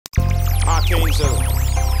Archangel.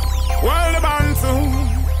 Well, the Bantu.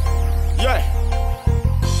 Yeah.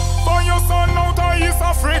 For your son out of East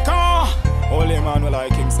Africa. Holy man will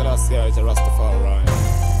like King Selassie is a Rastafari.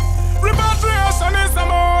 Repatriation is a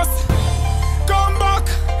must. Come back,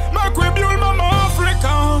 make we build Mama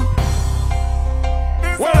Africa.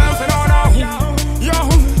 Well, I'm saying now, yo.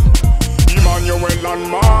 Emmanuel and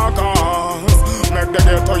Marcus, make the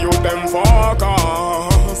ghetto you them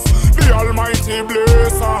focus. The Almighty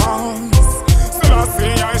bless us.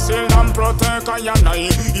 Selassie I shield and protect I and I.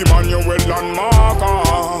 Emmanuel and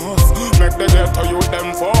Marcus, make the ghetto you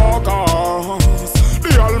them focus.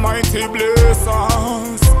 The Almighty bless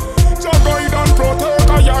us. Jah guide and protect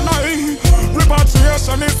I and I.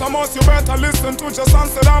 Repatriation is a must, you better listen to just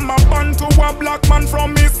answer I'm a band to a black man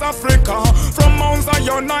from East Africa. From Mount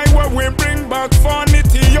Zion where we bring back fun.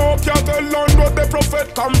 Ethiopia, the land where the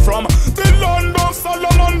prophet come from. The land of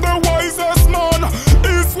Solomon, the wisest man.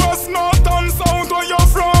 East, west, north and south, where you're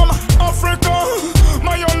from. Africa,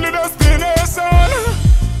 my only destination.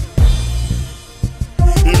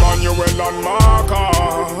 Emmanuel and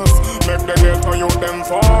Marcus, make the ghetto you them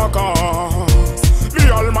focus. The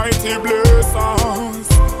Almighty bless us.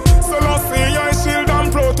 Selassie I shield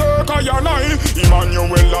and protect I and I.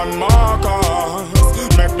 Emmanuel and Marcus,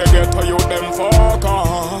 make the ghetto you them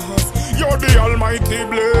focus. You're the Almighty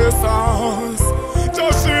bless us.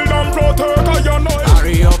 Just shield and protect I and I.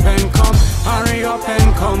 Hurry up and come, hurry up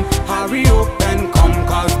and come, hurry up and come,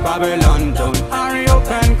 cause Babylon done. Hurry up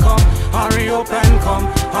and come, hurry up and come,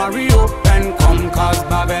 hurry up and come, cause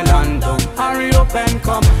Babylon done. Hurry up and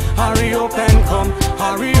come, hurry up and come,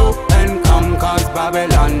 hurry up and come, cause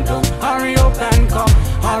Babylon done. Hurry up and come,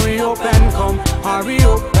 hurry up and come, hurry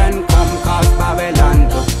up and come, cause Babylon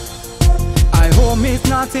done. I home is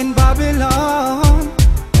not in Babylon,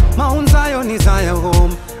 Mount Zion is our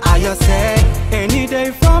home. I say any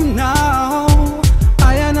day from now,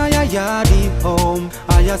 I and I deep home.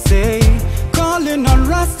 I say calling on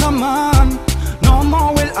Rastaman, no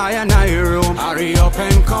more will I and I roam. Hurry up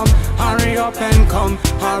and come, hurry up and come,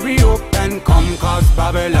 hurry up and come, cause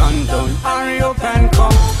Babylon done. Hurry up and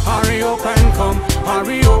come, hurry up and come,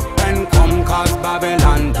 hurry up and come, cause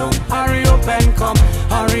Babylon done. Hurry up and come,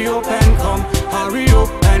 hurry up and come, hurry up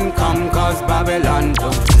and come, cause Babylon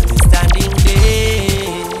done. Standing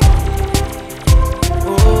there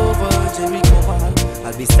over Jericho wall,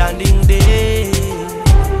 I'll be standing there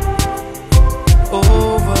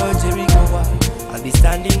over Jericho wall, I'll be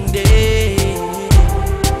standing there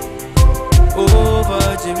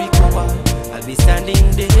over Jericho wall, I'll be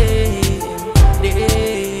standing there,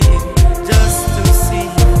 just to see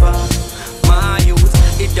you back. My youth,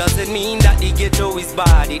 it doesn't mean that the ghetto is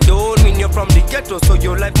bad. It don't mean you're from the ghetto, so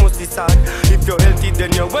your life must be sad. If you're healthy,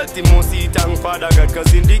 then you're wealthy. Most see thank Father God,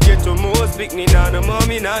 cause in the ghetto most big me nana,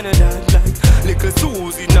 mommy nana dad. Like little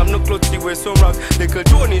Susie, have no clothes, she wear some rock. Little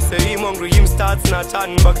Tony say him hungry, him starts not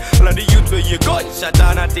hand back. All of the youth where you gunshot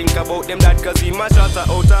and I think about them that, cause he mash out the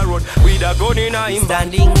outer road with a gun in him.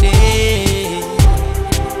 Standing there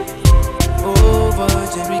over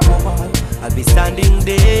Jericho wall, I'll be standing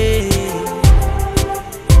there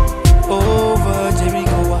over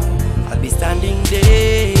Jericho wall, I'll be standing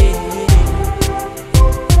there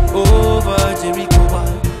over Jericho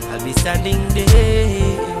wall, I'll be standing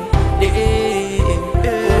there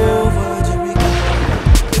over Jericho.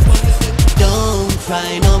 Don't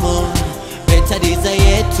cry no more, better days are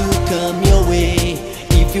yet to come your way.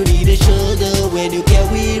 If you need a shoulder when you get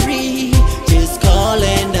weary, just call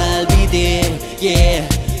and I'll be there. Yeah,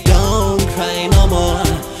 don't cry no more,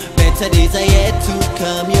 better days are yet to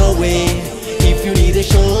come your way. If you need a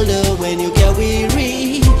shoulder when you get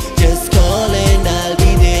weary, just call and I'll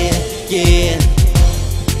be there. Yeah,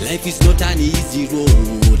 life is not an easy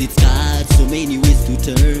road, it's got so many ways to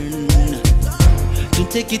turn. Don't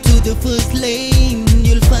take it to the first lane,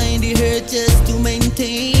 you'll find it hurt just to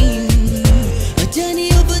maintain. A journey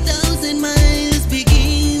of 1,000 miles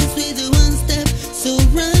begins with one step, so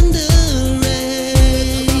run the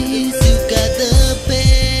race. You got the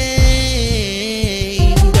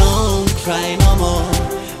pain. Don't cry no more,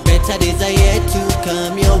 better days are yet to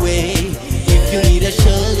come your way. If you need a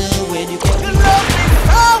shoulder when you get your love is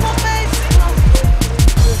so amazing.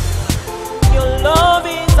 Your love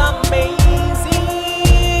is amazing.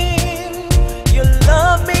 You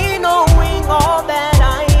love me knowing all that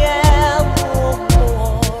I am, oh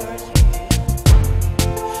Lord.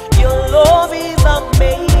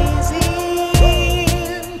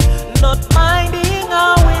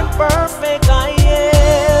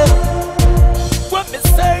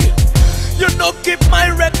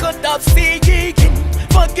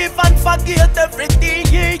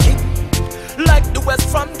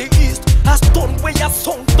 sun where your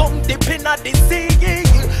sun down deep in the sea.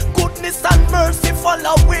 Goodness and mercy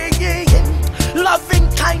following, loving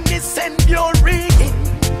kindness enduring.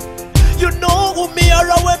 You know who me are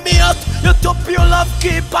when me at. You top your love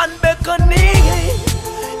keep on beckoning.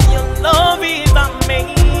 Your love is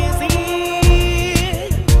amazing.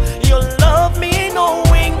 You love me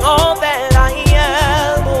knowing all that I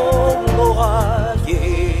am. Oh Lord,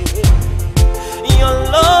 yeah. Your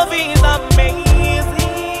love is amazing.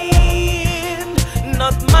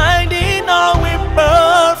 Not minding are we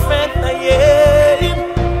perfect, yeah.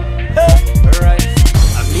 Right.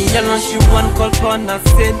 Me alone she one call for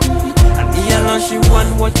nothing. Me alone she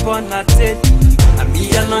one watch for nothing. Me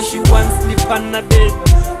alone she one sleep on the bed.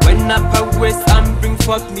 When up her waist and bring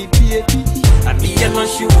forth me baby. Me alone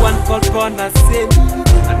she one call for nothing.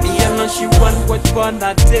 Me alone she one watch for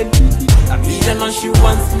nothing. Me alone she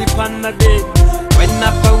one sleep on the bed. When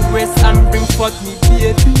up her waist and bring forth me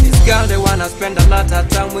baby. This girl they wanna spend a lot of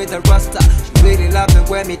time with a rasta. She really love the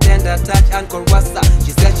way me tender touch and caress her.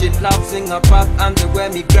 She said she loves sing her pop and the way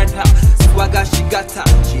me grant her. Swagger she got her,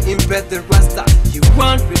 she embed the rasta. She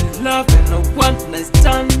want real love and no one nice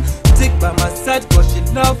stand. Stick by my side cause she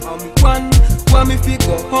love how me one. Want me fi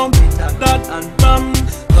go home with her dad and mom.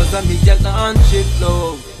 Cause I'm me yellow and she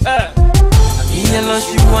love. Me alone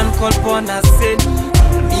she want call for nothing.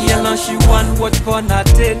 Me alone she want watch for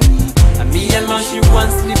nothing. Me alone she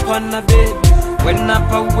want sleep on the bed. When up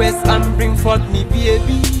her waist and bring forth me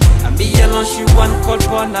baby. Me alone she want call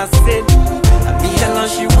for nothing. Me alone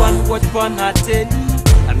she want watch for nothing.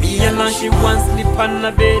 Me alone she want sleep on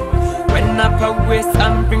the bed. When up her waist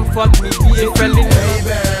and bring forth me baby. Baby,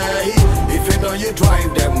 if you know you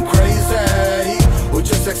drive them crazy, with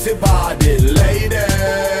your sexy body, lady.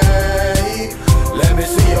 Let me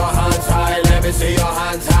see your hands high, let me see your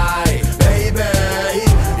hands high. Baby,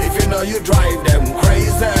 if you know you drive them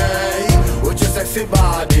crazy, with your sexy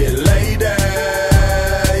body, lady.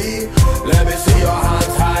 Let me see your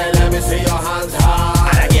hands high, let me see your hands high.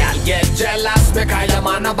 And a girl get jealous because your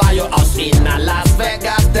man a buy you house in Las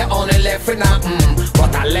Vegas. They only left in a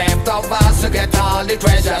but I left of us to get all the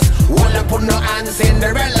treasures. Wanna put no hands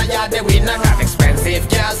Cinderella, yeah the winner got expensive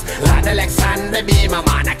girls. Like Alexander B, my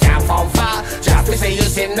man I can't fall far. Just to say you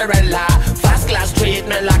Cinderella, first class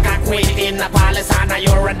treatment like a queen in a palace. And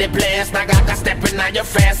you're in the place, now got a step in your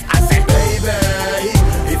face. I said, baby,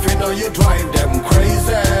 if you know you drive them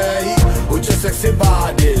crazy, with your sexy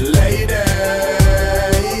body, lady.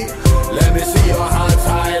 Let me see your hands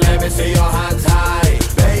high, let me see your hands high.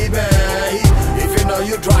 Baby, if you know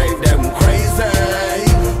you drive them crazy,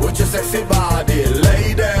 with your sexy body,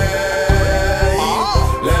 lady.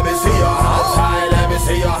 Let me see your hands high, let me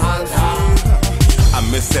see your hands high. I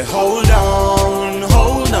miss say hold on,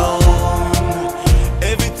 hold on.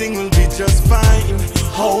 Everything will be just fine.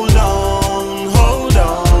 Hold on, hold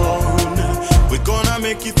on. We're gonna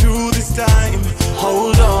make it through this time.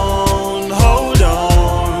 Hold on, hold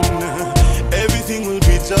on. Everything will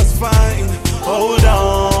be just fine. Hold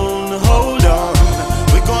on, hold on.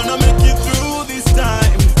 We're gonna make it through this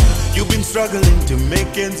time. You've been struggling to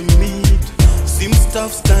make ends meet. Seems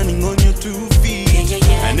tough standing on your 2 feet.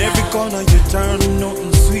 And every corner you turn,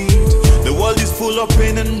 nothing sweet. The world is full of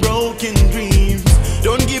pain and broken dreams.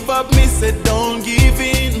 Don't give up, me said don't give